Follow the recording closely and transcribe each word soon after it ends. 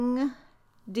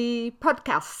the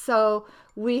podcast. So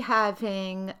we're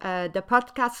having the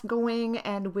podcast going,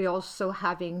 and we're also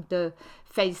having the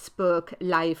Facebook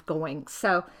Live going.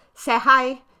 So say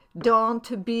hi.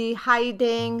 Don't be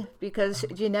hiding, because,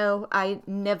 I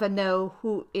never know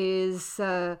who is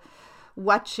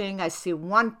watching. I see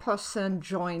one person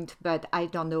joined, but I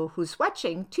don't know who's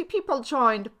watching. 2 people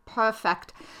joined.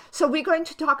 Perfect. So we're going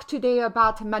to talk today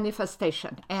about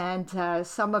manifestation. And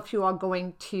some of you are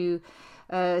going to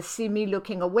see me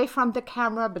looking away from the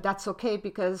camera, but that's okay,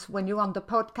 because when you're on the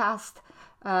podcast,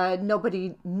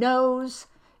 nobody knows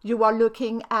you are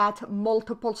looking at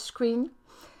multiple screens.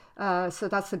 So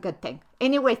that's a good thing.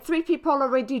 Anyway, 3 people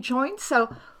already joined.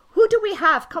 So who do we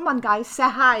have? Come on, guys, say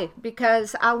hi,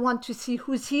 because I want to see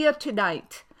who's here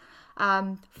tonight.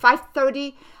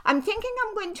 5:30. I'm thinking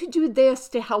I'm going to do this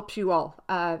to help you all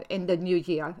in the new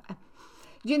year.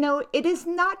 It is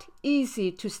not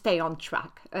easy to stay on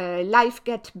track. Life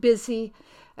gets busy.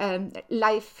 Hello,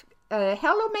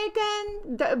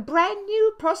 Megan, the brand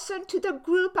new person to the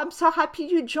group. I'm so happy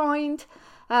you joined.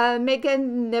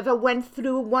 Megan never went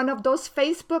through one of those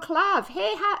Facebook Live.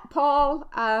 Hey, Paul,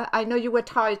 I know you were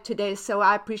tired today, so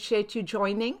I appreciate you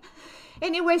joining.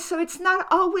 Anyway, so it's not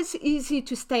always easy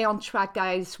to stay on track,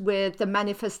 guys, with the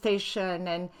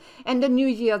manifestation and the new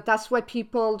year. That's why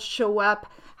people show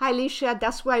up. Hi, Alicia,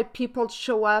 that's why people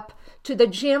show up to the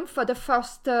gym for the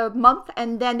first month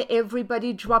and then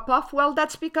everybody drop off. Well,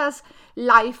 that's because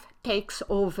life takes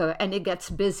over and it gets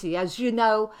busy. As you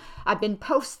know, I've been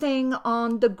posting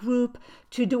on the group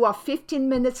to do a 15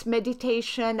 minutes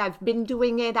meditation. I've been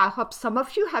doing it. I hope some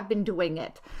of you have been doing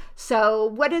it. So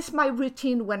what is my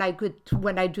routine when I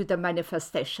do the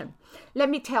manifestation? Let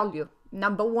me tell you.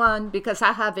 Number 1, because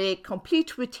I have a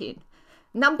complete routine.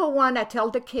 Number 1, I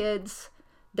tell the kids,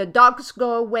 the dogs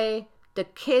go away, the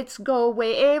kids go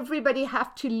away, everybody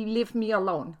have to leave me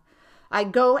alone. I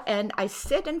go and I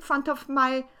sit in front of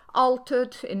my altar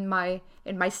in my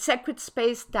sacred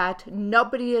space that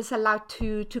nobody is allowed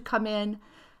to come in.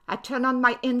 I turn on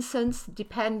my incense,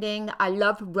 depending. I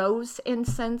love rose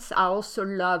incense. I also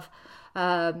love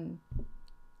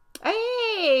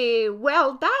hey,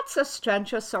 well, that's a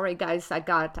stranger. Sorry, guys, I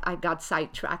got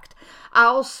sidetracked. I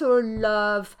also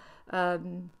love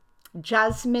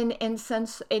jasmine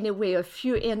incense. Anyway, a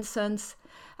few incense.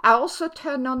 I also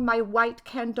turn on my white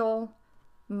candle,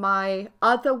 my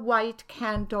other white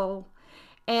candle,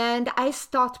 and I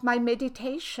start my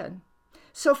meditation.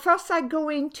 So first I go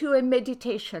into a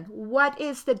meditation. What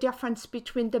is the difference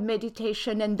between the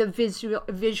meditation and the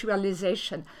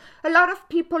visualization? A lot of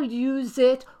people use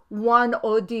it one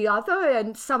or the other,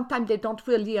 and sometimes they don't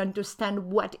really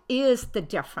understand what is the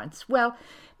difference. Well,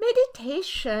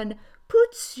 meditation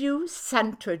puts you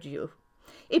centered you.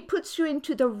 It puts you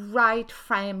into the right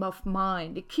frame of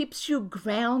mind. It keeps you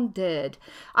grounded.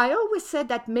 I always say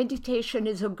that meditation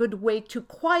is a good way to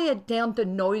quiet down the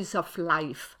noise of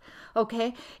life.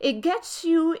 Okay? It gets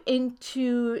you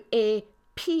into a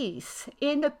peace,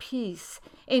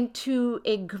 into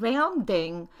a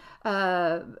grounding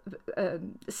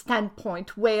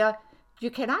standpoint where you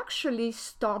can actually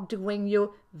start doing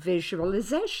your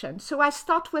visualization. So I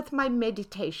start with my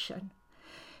meditation.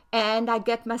 And I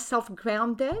get myself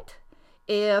grounded.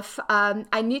 If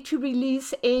I need to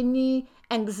release any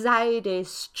anxiety,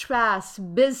 stress,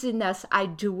 busyness, I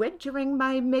do it during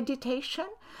my meditation.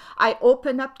 I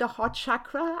open up the heart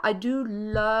chakra. I do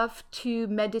love to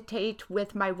meditate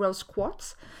with my rose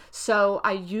quartz. So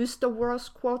I use the rose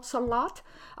quartz a lot.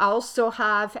 I also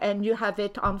have, and you have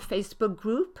it on Facebook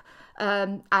group,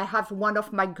 I have one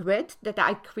of my grid that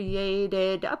I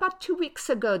created about 2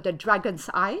 weeks ago, the Dragon's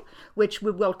Eye, which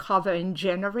we will cover in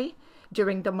January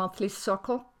during the monthly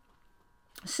circle.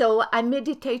 So I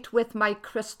meditate with my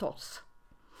crystals.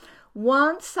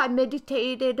 Once I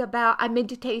meditate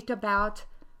about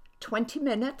 20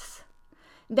 minutes,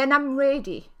 then I'm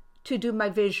ready to do my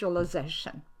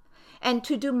visualization and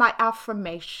to do my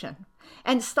affirmation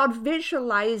and start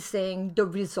visualizing the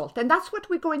result. And that's what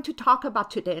we're going to talk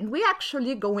about today. And we're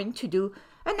actually going to do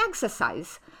an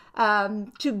exercise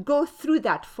to go through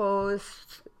that.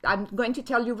 I'm going to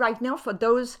tell you right now, for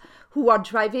those who are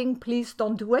driving, please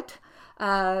don't do it.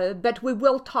 But we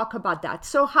will talk about that.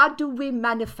 So how do we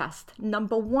manifest?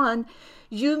 Number 1,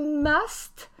 you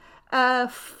must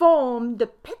form the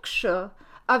picture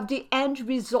of the end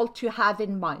result you have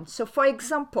in mind. So for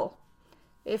example,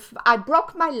 if I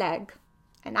broke my leg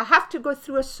and I have to go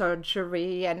through a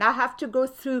surgery and I have to go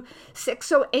through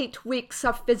 6 or 8 weeks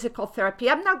of physical therapy,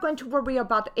 I'm not going to worry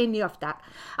about any of that.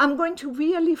 I'm going to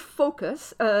really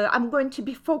focus, I'm going to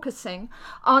be focusing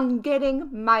on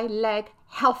getting my leg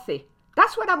healthy.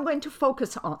 That's what I'm going to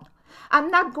focus on. I'm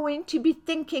not going to be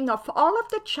thinking of all of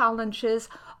the challenges,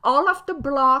 all of the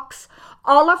blocks,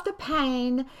 all of the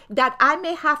pain that I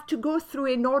may have to go through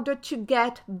in order to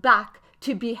get back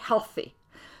to be healthy.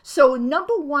 So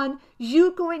number one,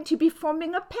 you're going to be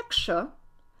forming a picture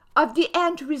of the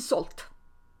end result.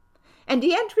 And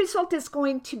the end result is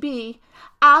going to be,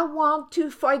 I want to,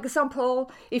 for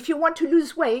example, if you want to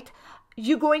lose weight,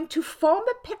 you're going to form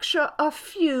a picture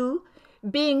of you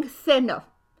being thinner,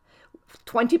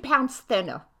 20 pounds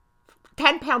thinner,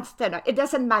 10 pounds thinner, it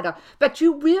doesn't matter. But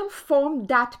you will form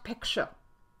that picture.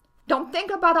 Don't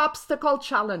think about obstacle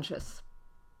challenges.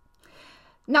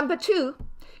 Number two,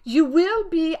 you will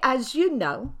be, as you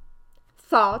know,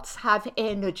 thoughts have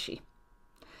energy.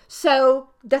 So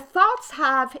the thoughts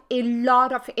have a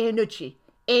lot of energy.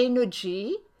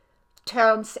 Energy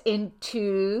turns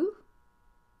into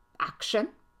action,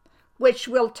 which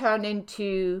will turn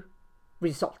into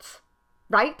results,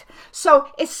 right?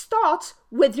 So it starts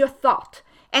with your thought.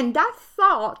 And that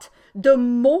thought, the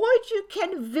more you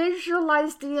can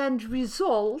visualize the end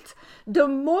result, the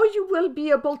more you will be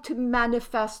able to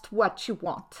manifest what you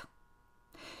want.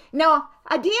 Now,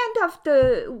 at the end of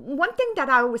one thing that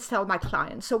I always tell my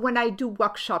clients, so when I do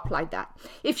workshop like that,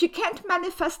 if you can't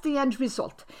manifest the end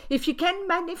result, if you can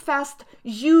manifest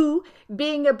you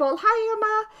being able, hi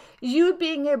Irma, you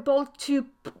being able to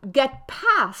get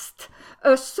past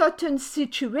a certain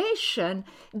situation,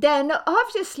 then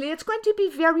obviously it's going to be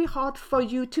very hard for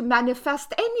you to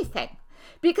manifest anything.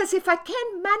 Because if I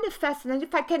can't manifest and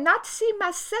if I cannot see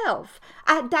myself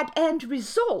at that end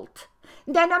result,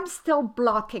 then I'm still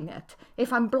blocking it.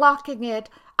 If I'm blocking it,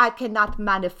 I cannot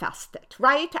manifest it,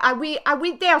 right? Are we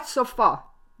there so far?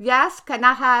 Yes? Can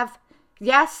I have,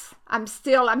 yes, I'm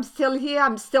still here,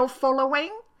 I'm still following?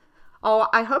 Oh,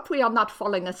 I hope we are not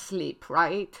falling asleep,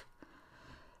 right?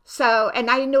 So,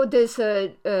 and I know there's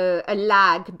a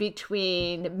lag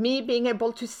between me being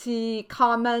able to see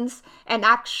comments and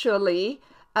actually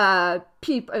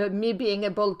me being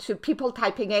able to, people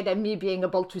typing it and me being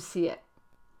able to see it.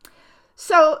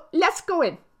 So let's go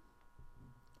in.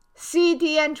 See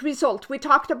the end result. We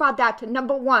talked about that.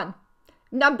 Number one.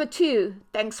 Number two,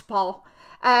 thanks, Paul.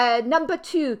 Number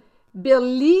two,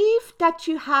 believe that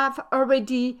you have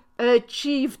already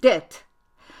achieved it.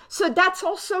 So that's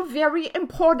also very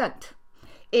important.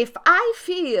 If I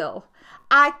feel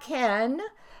I can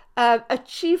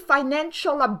achieve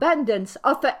financial abundance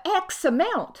of an X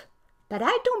amount, but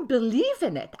I don't believe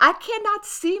in it, I cannot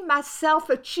see myself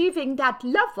achieving that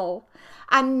level,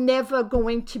 I'm never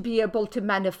going to be able to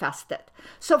manifest it.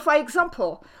 So for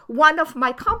example, one of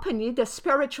my company, the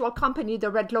spiritual company, the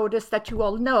Red Lotus that you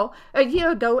all know, a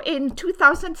year ago in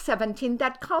 2017,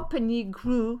 that company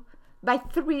grew by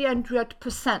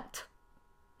 300%.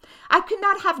 I could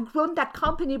not have grown that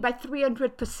company by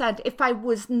 300% if I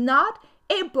was not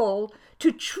able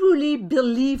to truly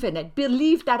believe in it,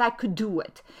 believe that I could do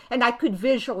it, and I could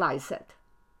visualize it.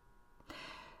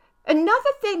 Another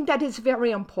thing that is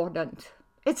very important,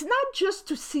 it's not just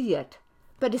to see it,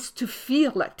 but it's to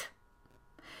feel it.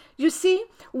 You see,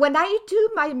 when I do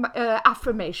my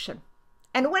affirmation,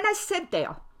 and when I sit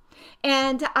there,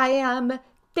 and I am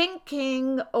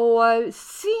thinking or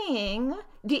seeing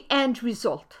the end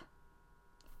result,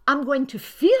 I'm going to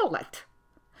feel it.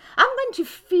 I'm going to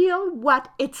feel what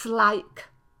it's like.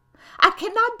 I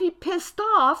cannot be pissed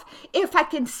off if I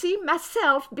can see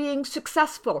myself being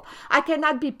successful. I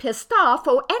cannot be pissed off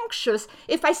or anxious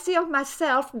if I see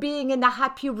myself being in a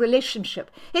happy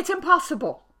relationship. It's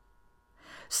impossible.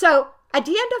 So at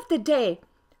the end of the day,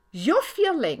 your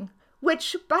feeling,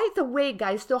 which by the way,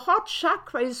 guys, the heart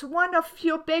chakra is one of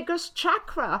your biggest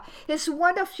chakra, is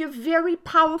one of your very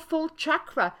powerful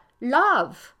chakra,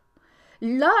 love.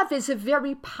 Love is a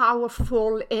very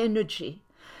powerful energy.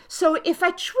 So if I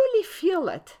truly feel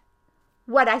it,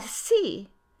 what I see,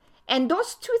 and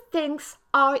those two things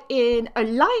are in a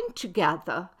line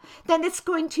together, then it's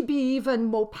going to be even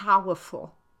more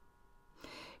powerful.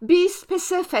 Be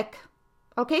specific.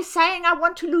 Okay, saying I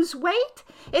want to lose weight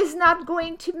is not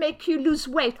going to make you lose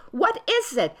weight. What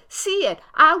is it? See it.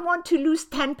 I want to lose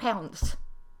 10 pounds.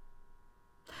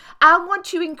 I want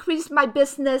to increase my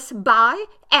business by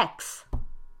X.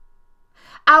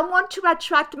 I want to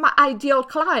attract my ideal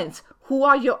clients. Who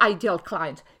are your ideal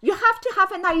clients? You have to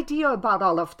have an idea about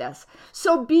all of this.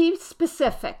 So be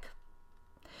specific.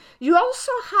 You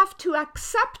also have to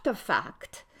accept the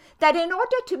fact that in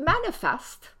order to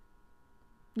manifest,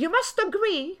 you must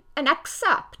agree and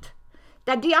accept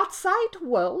that the outside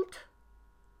world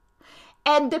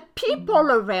and the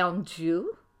people around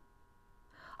you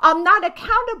are not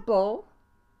accountable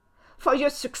for your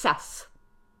success.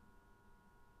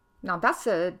 Now that's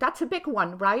a big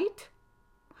one, right?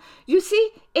 You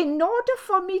see, in order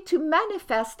for me to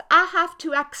manifest, I have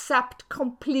to accept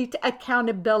complete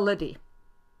accountability.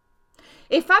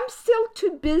 If I'm still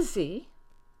too busy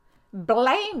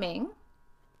blaming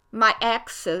my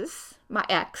exes, my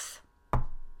ex,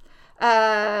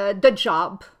 the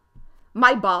job,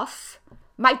 my boss,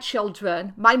 my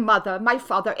children, my mother, my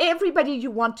father, everybody you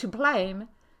want to blame,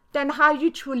 then how are you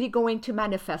truly going to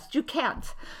manifest? You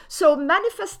can't. So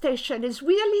manifestation is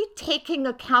really taking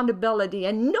accountability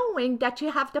and knowing that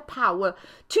you have the power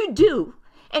to do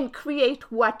and create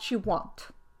what you want.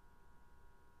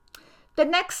 The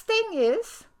next thing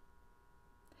is,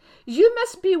 you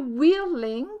must be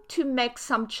willing to make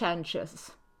some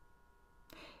changes.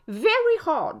 Very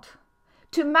hard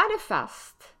to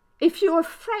manifest if you're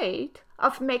afraid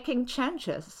of making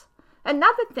changes.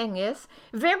 Another thing is,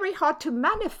 very hard to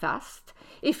manifest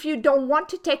if you don't want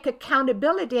to take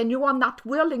accountability and you are not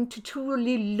willing to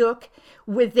truly look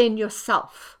within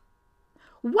yourself.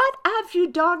 What have you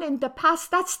done in the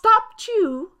past that stopped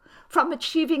you from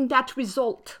achieving that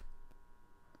result?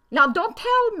 Now, don't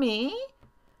tell me,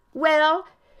 well,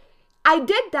 I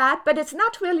did that, but it's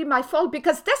not really my fault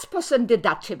because this person did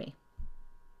that to me.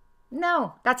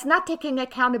 No, that's not taking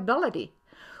accountability.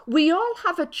 We all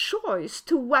have a choice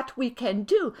to what we can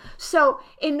do. So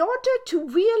in order to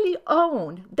really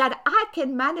own that I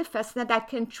can manifest, that I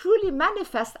can truly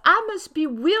manifest, I must be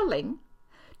willing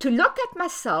to look at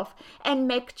myself and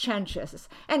make changes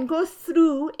and go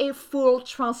through a full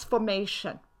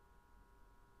transformation.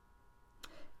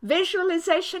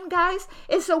 Visualization, guys,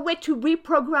 is a way to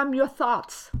reprogram your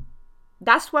thoughts.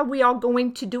 That's why we are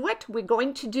going to do it. We're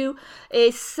going to do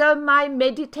a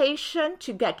semi-meditation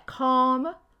to get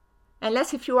calm.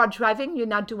 Unless if you are driving, you're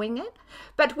not doing it.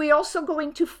 But we're also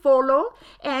going to follow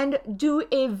and do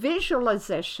a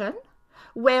visualization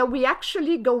where we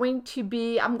actually going to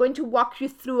be, I'm going to walk you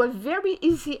through a very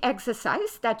easy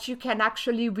exercise that you can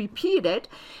actually repeat it.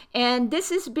 And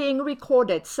this is being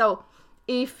recorded. So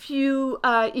if you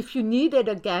need it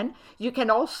again, you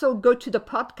can also go to the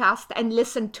podcast and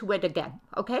listen to it again,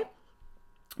 okay?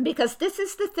 Because this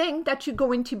is the thing that you're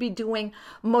going to be doing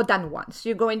more than once.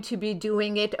 You're going to be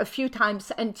doing it a few times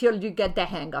until you get the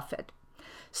hang of it.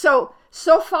 So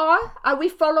far, are we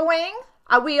following?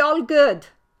 Are we all good?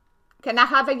 Can I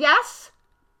have a yes?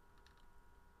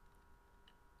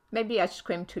 Maybe I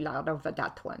screamed too loud over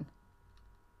that one.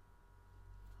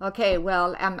 Okay,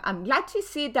 well, I'm glad to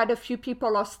see that a few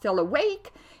people are still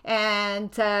awake.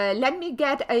 And let me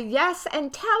get a yes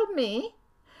and tell me,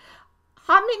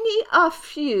 how many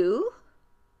of you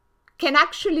can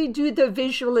actually do the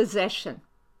visualization?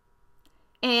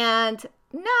 And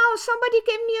no, somebody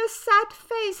gave me a sad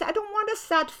face. I don't want a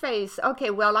sad face. Okay,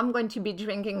 well, I'm going to be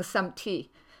drinking some tea.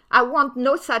 I want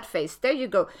no sad face. There you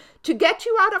go. To get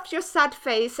you out of your sad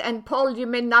face, and Paul, you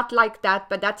may not like that,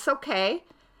 but that's okay.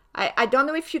 I don't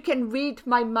know if you can read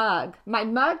my mug. My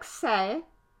mug say,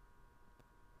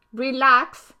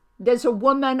 relax, there's a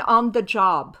woman on the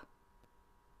job.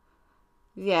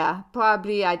 Yeah,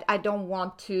 probably I don't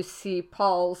want to see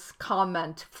Paul's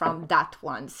comment from that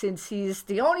one since he's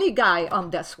the only guy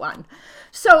on this one.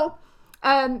 So,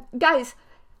 guys,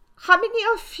 how many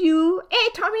of you, hey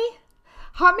Tommy,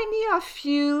 how many of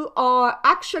you are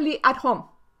actually at home?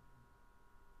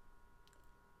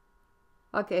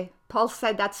 Okay, Paul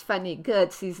said that's funny.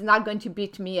 Good, so he's not going to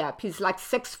beat me up. He's like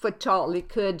 6 foot tall. He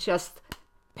could just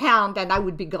pound and I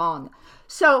would be gone.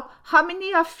 So how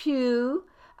many of you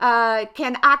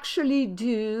can actually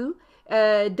do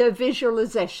the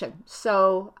visualization?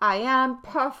 So I am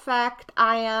perfect.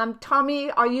 I am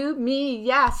Tommy. Are you? Me?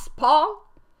 Yes. Paul?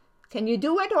 Can you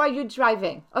do it or are you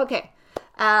driving? Okay.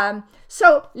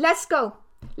 So let's go.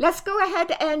 Let's go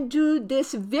ahead and do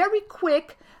this very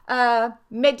quick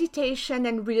meditation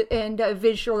and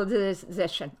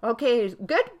visualization. Okay,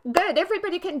 good.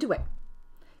 Everybody can do it.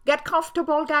 Get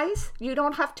comfortable, guys. You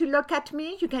don't have to look at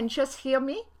me. You can just hear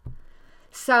me.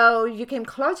 So you can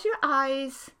close your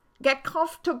eyes, get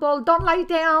comfortable. Don't lie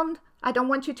down. I don't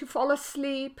want you to fall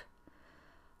asleep.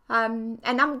 And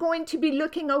I'm going to be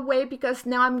looking away because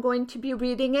now I'm going to be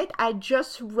reading it. I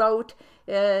just wrote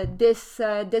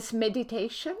this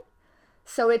meditation,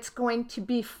 so it's going to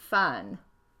be fun.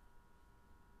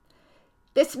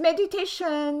 This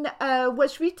meditation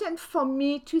was written for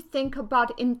me to think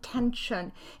about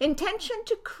intention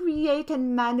to create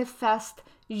and manifest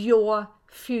your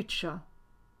future.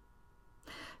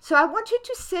 So I want you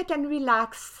to sit and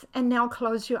relax and now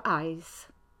close your eyes.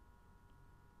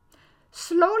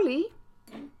 Slowly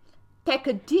take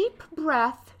a deep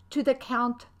breath to the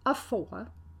count of 4.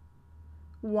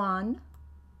 1,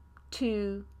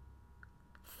 2,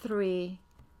 3,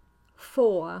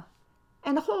 4,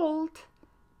 and hold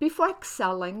before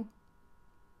exhaling.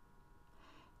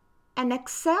 And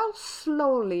exhale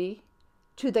slowly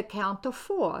to the count of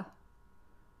 4.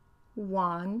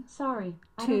 1, Sorry,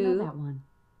 I 2, don't know that one.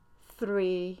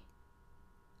 3,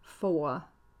 4.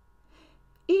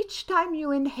 Each time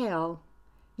you inhale,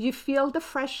 you feel the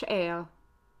fresh air,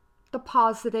 the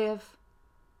positive,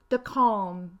 the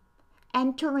calm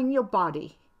entering your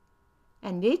body.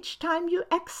 And each time you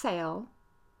exhale,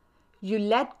 you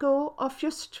let go of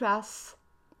your stress,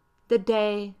 the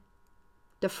day,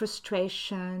 the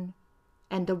frustration,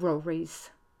 and the worries.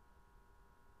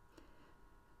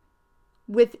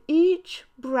 With each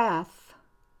breath,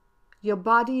 your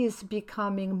body is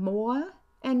becoming more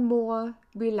and more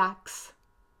relaxed.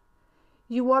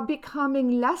 You are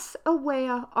becoming less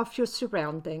aware of your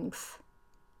surroundings.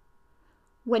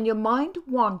 When your mind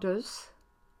wanders,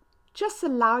 just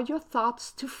allow your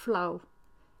thoughts to flow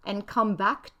and come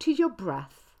back to your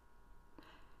breath.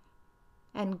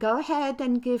 And go ahead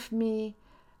and give me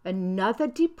another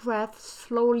deep breath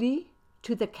slowly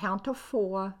to the count of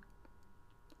 4.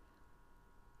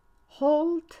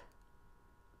 Hold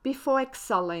before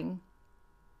exhaling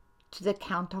to the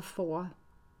count of 4.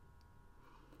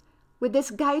 With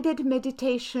this guided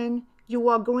meditation, you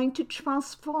are going to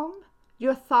transform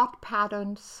your thought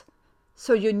patterns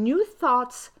so your new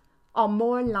thoughts are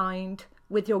more aligned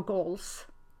with your goals.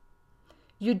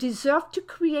 You deserve to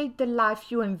create the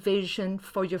life you envision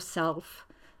for yourself,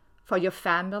 for your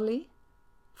family,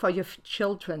 for your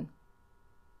children.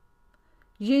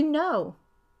 You know,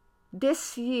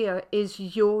 this year is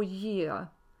your year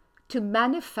to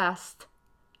manifest,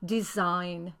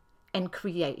 design, and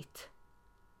create.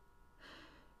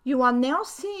 You are now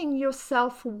seeing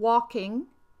yourself walking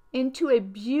into a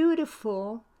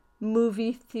beautiful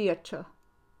movie theater.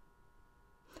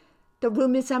 The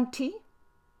room is empty.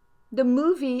 The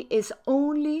movie is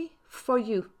only for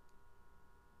you.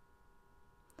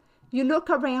 You look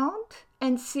around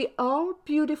and see all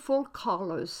beautiful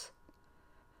colors.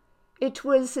 It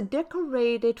was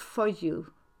decorated for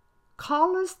you.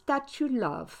 Colors that you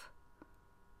love.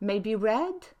 Maybe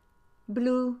red,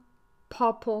 blue,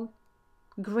 purple,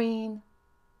 green.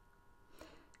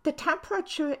 The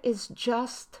temperature is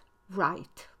just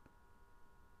right.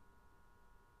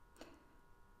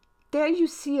 There you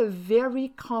see a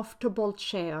very comfortable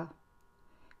chair,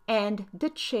 and the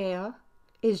chair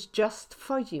is just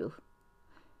for you.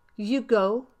 You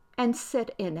go and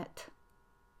sit in it.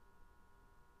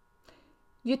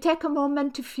 You take a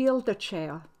moment to feel the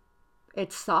chair.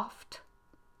 It's soft,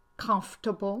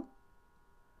 comfortable.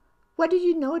 What do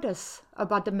you notice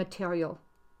about the material?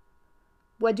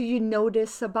 What do you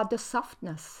notice about the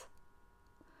softness?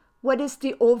 What is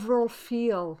the overall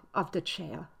feel of the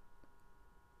chair?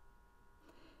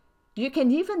 You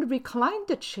can even recline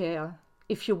the chair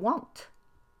if you want.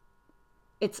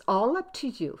 It's all up to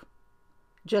you.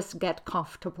 Just get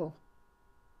comfortable.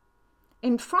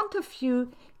 In front of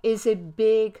you is a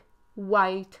big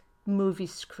white movie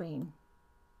screen.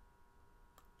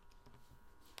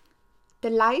 The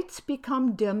lights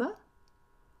become dimmer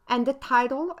and the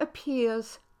title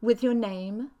appears with your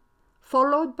name,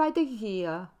 followed by the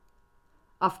year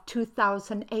of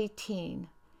 2018.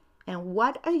 And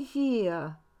what a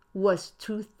year was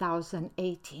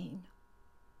 2018.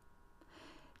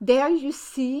 There you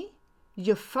see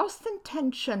your first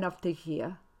intention of the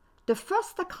year, the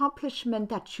first accomplishment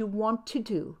that you want to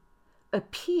do,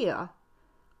 appear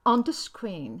on the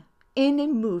screen in a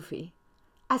movie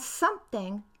as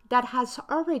something that has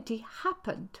already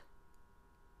happened.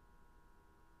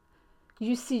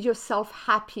 You see yourself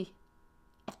happy,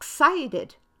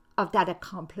 excited of that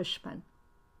accomplishment.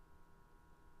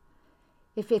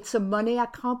 If it's a money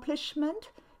accomplishment,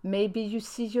 maybe you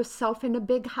see yourself in a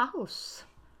big house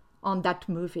on that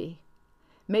movie.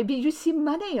 Maybe you see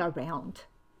money around.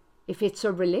 If it's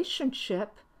a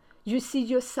relationship, you see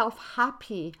yourself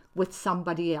happy with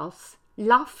somebody else,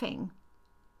 laughing.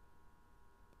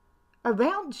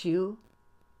 Around you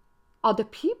are the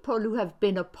people who have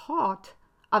been a part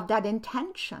of that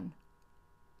intention.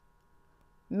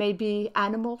 Maybe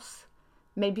animals,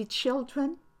 maybe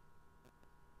children,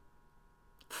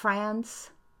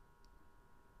 friends.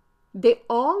 They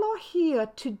all are here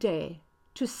today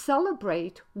to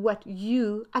celebrate what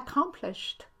you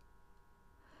accomplished.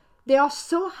 They are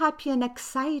so happy and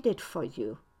excited for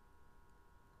you.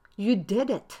 You did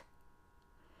it.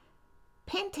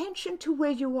 Pay attention to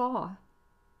where you are.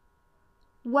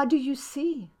 What do you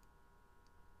see?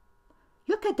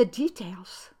 Look at the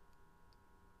details.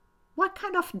 What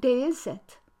kind of day is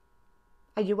it?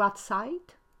 Are you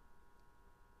outside?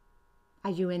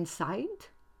 Are you inside?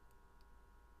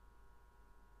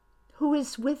 who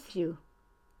is with you.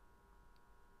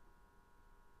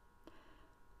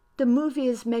 The movie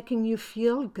is making you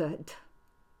feel good.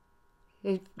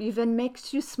 It even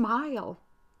makes you smile.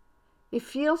 It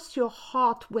fills your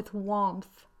heart with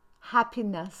warmth,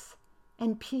 happiness,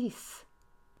 and peace.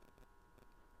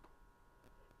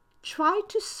 Try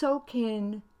to soak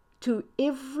in to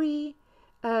every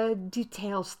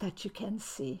details that you can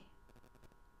see.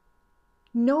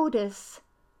 Notice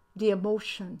the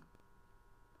emotion.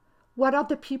 What are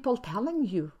the people telling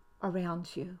you around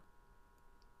you?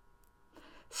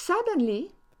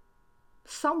 Suddenly,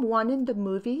 someone in the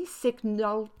movie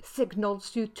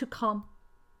signals you to come.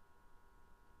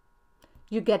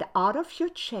 You get out of your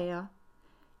chair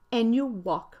and you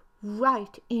walk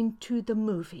right into the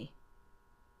movie.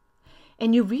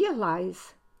 And you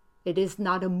realize it is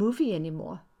not a movie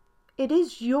anymore. It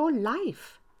is your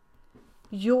life,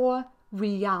 your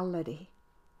reality.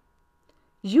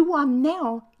 You are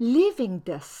now living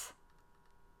this.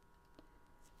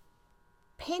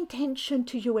 Pay attention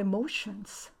to your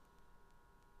emotions.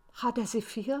 How does it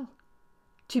feel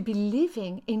to be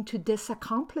living into this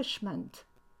accomplishment?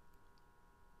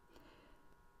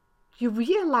 You're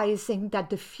realizing that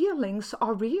the feelings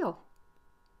are real.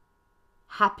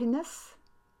 Happiness,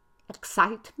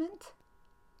 excitement,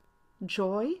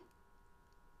 joy,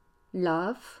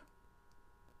 love.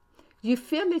 You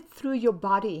feel it through your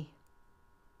body.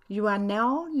 You are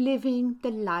now living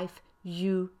the life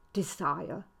you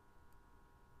desire.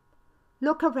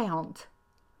 Look around.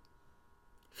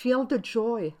 Feel the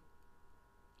joy.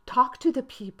 Talk to the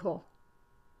people.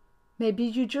 Maybe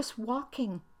you're just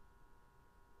walking.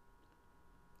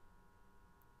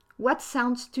 What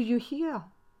sounds do you hear?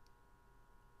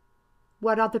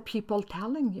 What are the people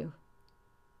telling you?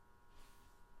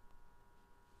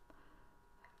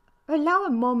 Allow a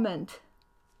moment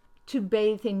to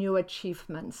bathe in your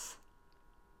achievements,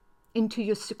 into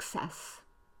your success,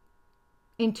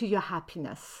 into your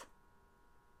happiness.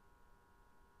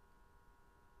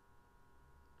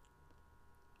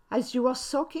 As you are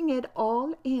soaking it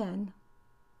all in,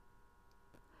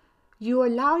 you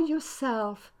allow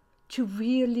yourself to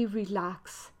really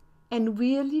relax and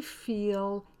really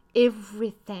feel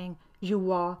everything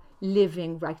you are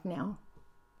living right now.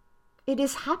 It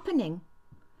is happening.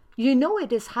 You know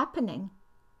it is happening.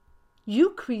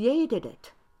 You created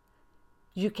it.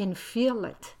 You can feel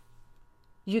it.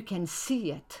 You can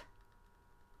see it.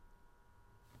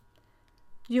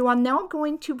 You are now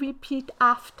going to repeat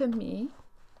after me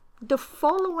the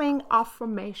following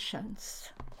affirmations.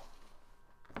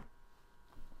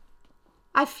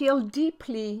 I feel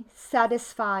deeply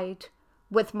satisfied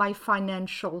with my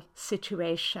financial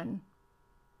situation.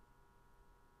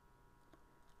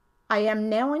 I am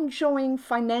now enjoying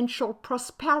financial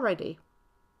prosperity.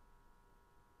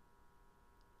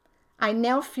 I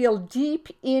now feel deep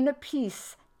inner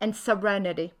peace and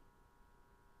serenity.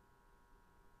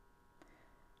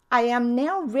 I am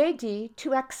now ready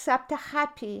to accept a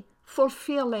happy,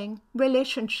 fulfilling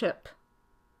relationship.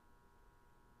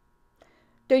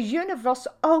 The universe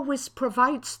always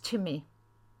provides to me.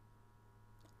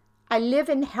 I live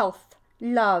in health,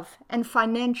 love, and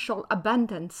financial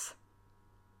abundance.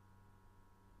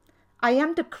 I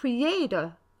am the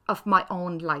creator of my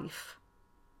own life.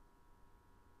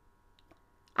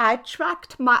 I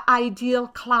attract my ideal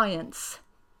clients.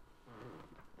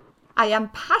 I am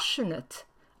passionate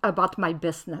about my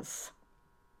business.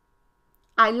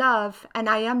 I love and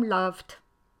I am loved.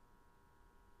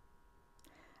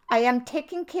 I am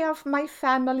taking care of my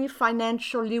family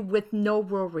financially with no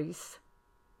worries.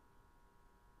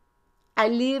 I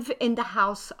live in the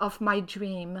house of my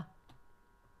dream.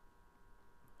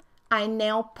 I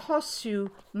now pursue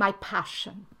my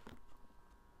passion.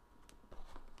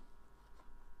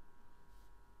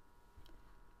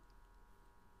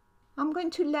 I'm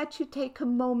going to let you take a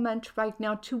moment right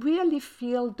now to really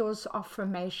feel those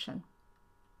affirmations.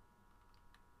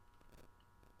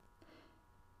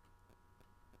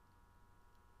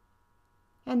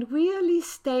 And really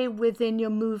stay within your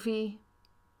movie,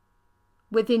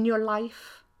 within your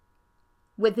life,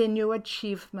 within your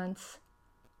achievements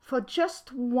for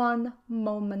just one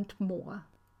moment more.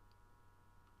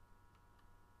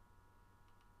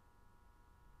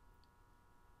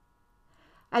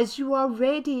 As you are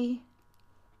ready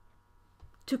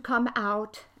to come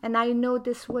out, and I know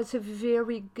this was a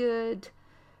very good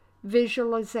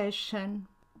visualization,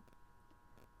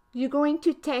 you're going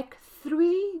to take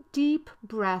 3 deep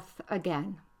breaths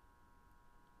again.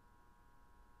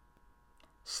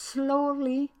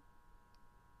 Slowly,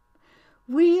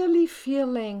 really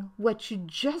feeling what you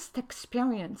just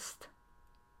experienced,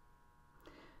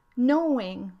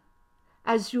 knowing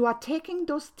as you are taking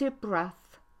those deep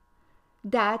breaths,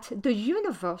 that the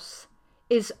universe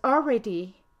is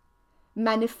already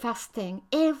manifesting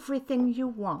everything you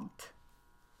want.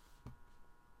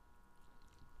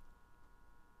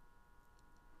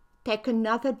 Take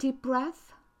another deep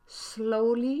breath,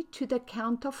 slowly to the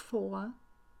count of 4.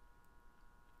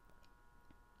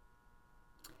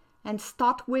 And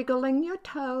start wiggling your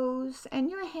toes and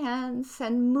your hands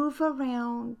and move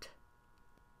around.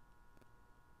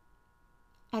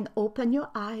 And open your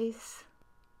eyes.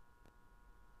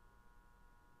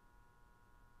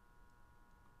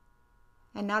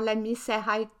 And now let me say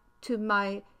hi to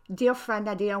my dear friend.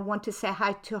 I didn't want to say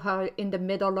hi to her in the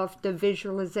middle of the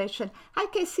visualization. Hi,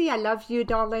 Casey. I love you,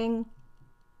 darling.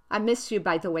 I miss you,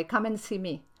 by the way. Come and see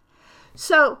me.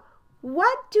 So,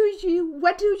 what do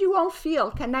you all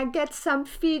feel? Can I get some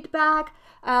feedback?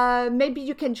 Maybe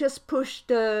you can just push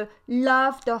the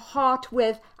love, the heart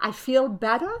with I feel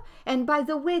better. And by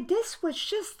the way, this was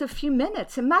just a few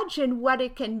minutes. Imagine what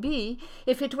it can be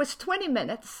if it was 20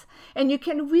 minutes and you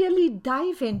can really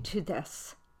dive into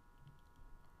this.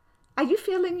 Are you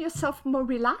feeling yourself more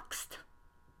relaxed?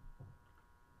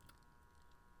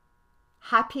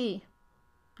 Happy?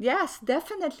 Yes,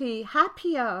 definitely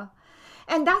happier.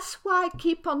 And that's why I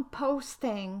keep on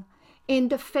posting in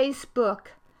the Facebook.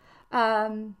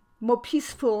 More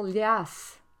peaceful,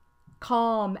 yes.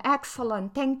 Calm,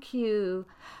 excellent, thank you,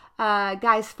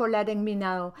 guys, for letting me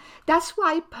know. That's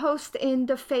why I post in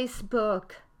the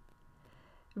Facebook.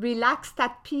 Relaxed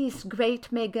at peace,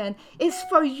 great Megan, is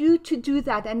for you to do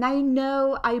that. And I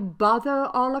know I bother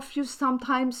all of you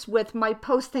sometimes with my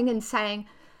posting and saying,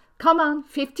 come on,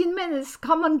 15 minutes,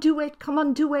 come on, do it, come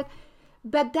on, do it.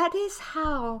 But that is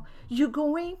how you're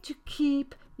going to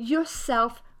keep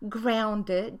yourself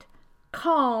grounded,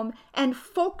 calm, and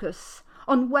focus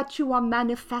on what you are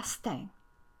manifesting.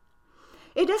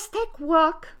 It does take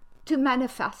work to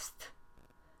manifest,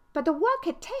 but the work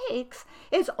it takes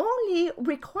is only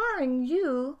requiring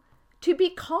you to be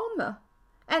calmer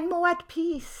and more at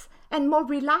peace and more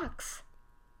relaxed.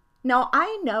 Now,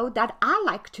 I know that I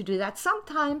like to do that.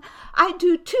 Sometimes I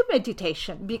do 2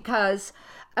 meditation because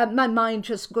my mind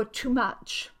just goes too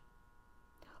much.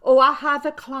 Or I have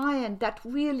a client that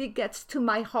really gets to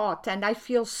my heart and I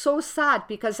feel so sad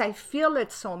because I feel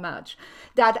it so much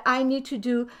that I need to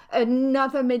do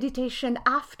another meditation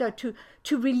after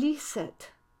to release it.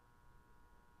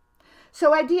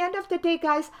 So at the end of the day,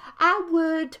 guys, I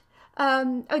would,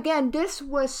 again, this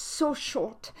was so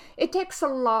short. It takes a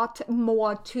lot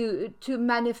more to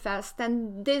manifest,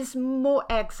 and there's more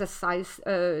exercise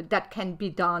that can be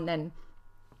done, and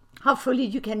hopefully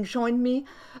you can join me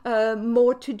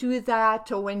more to do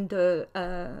that, or in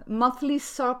the monthly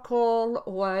circle,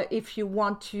 or if you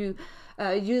want to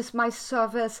use my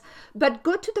service. But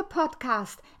go to the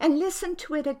podcast and listen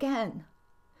to it again,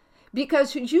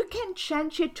 because you can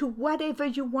change it to whatever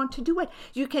you want to do it.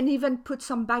 You can even put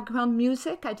some background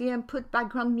music. I didn't put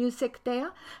background music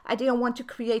there. I didn't want to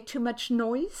create too much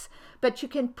noise, but you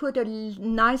can put a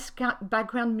nice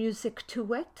background music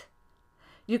to it.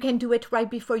 You can do it right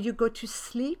before you go to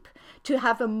sleep to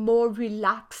have a more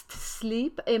relaxed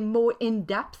sleep, a more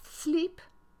in-depth sleep.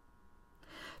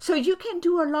 So you can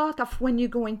do a lot of when you're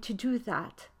going to do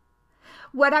that.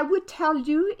 What I would tell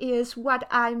you is what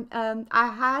I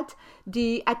had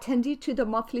the attendee to the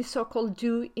monthly circle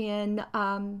do in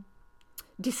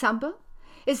December,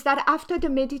 is that after the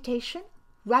meditation,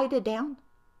 write it down.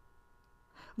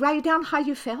 Write down how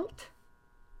you felt.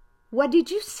 What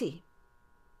did you see?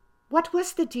 What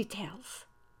was the details?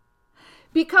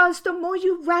 Because the more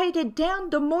you write it down,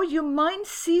 the more your mind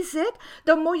sees it.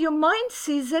 The more your mind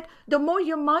sees it, the more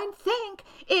your mind thinks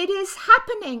it is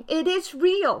happening. It is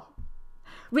real.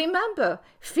 Remember,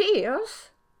 fears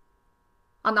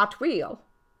are not real.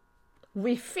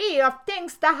 We fear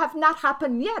things that have not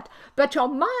happened yet, but your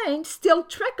mind still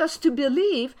tricks us to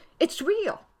believe it's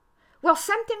real. Well,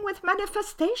 same thing with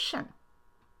manifestation.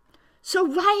 So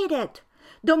write it.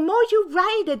 The more you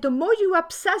write it, the more you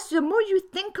obsess, the more you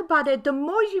think about it, the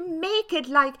more you make it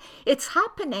like it's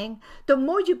happening, the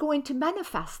more you're going to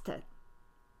manifest it.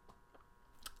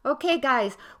 Okay,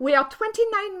 guys, we are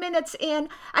 29 minutes in.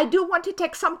 I do want to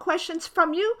take some questions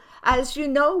from you. As you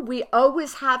know, we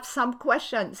always have some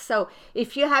questions. So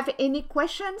if you have any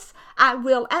questions, I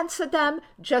will answer them.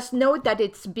 Just know that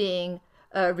it's being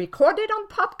recorded on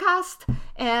podcast,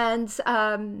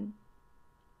 and,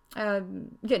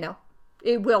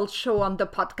 it will show on the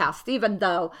podcast, even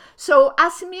though. So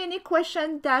ask me any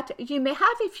question that you may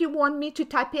have if you want me to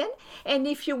type in, and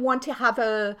if you want to have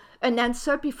an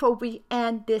answer before we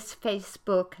end this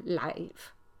Facebook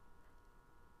Live.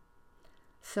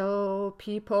 So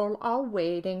people are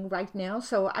waiting right now.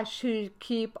 So I should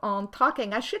keep on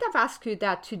talking. I should have asked you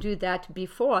that to do that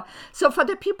before. So for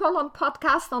the people on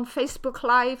podcast, on Facebook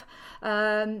Live,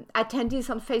 attendees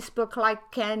on Facebook Live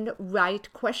can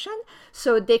write question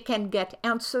so they can get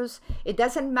answers. It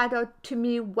doesn't matter to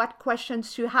me what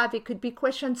questions you have. It could be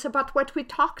questions about what we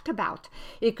talked about.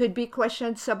 It could be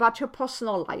questions about your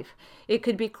personal life. It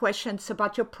could be questions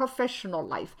about your professional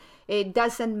life. It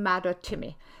doesn't matter to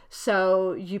me.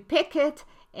 So you pick it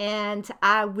and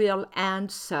I will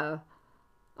answer.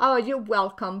 Oh, you're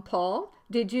welcome, Paul.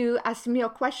 Did you ask me a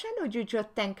question or did you just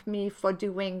thank me for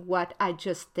doing what I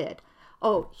just did?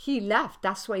 Oh, he left.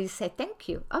 That's why he said thank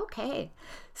you. Okay.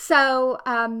 So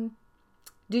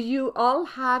do you all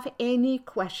have any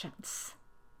questions?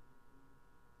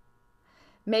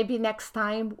 Maybe next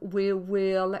time we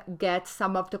will get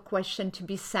some of the questions to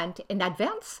be sent in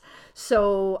advance.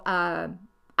 So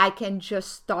I can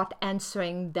just start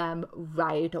answering them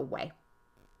right away.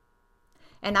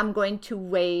 And I'm going to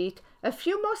wait a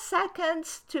few more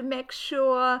seconds to make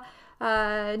sure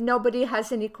nobody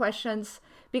has any questions,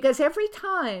 because every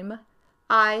time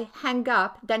I hang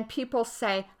up, then people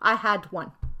say, I had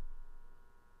one.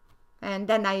 And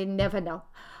then I never know.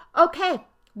 Okay,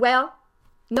 well,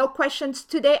 no questions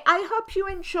today. I hope you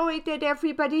enjoyed it,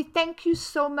 everybody. Thank you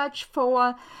so much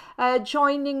for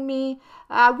joining me.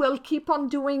 I will keep on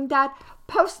doing that.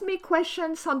 Post me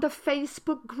questions on the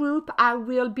Facebook group. I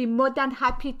will be more than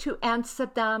happy to answer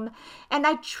them. And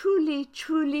I truly,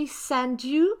 truly send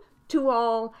you to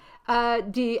all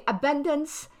the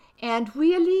abundance and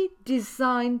really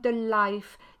design the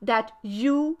life that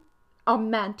you are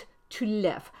meant to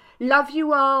live. Love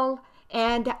you all.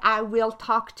 And I will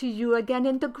talk to you again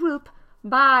in the group.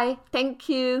 Bye. Thank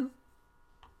you.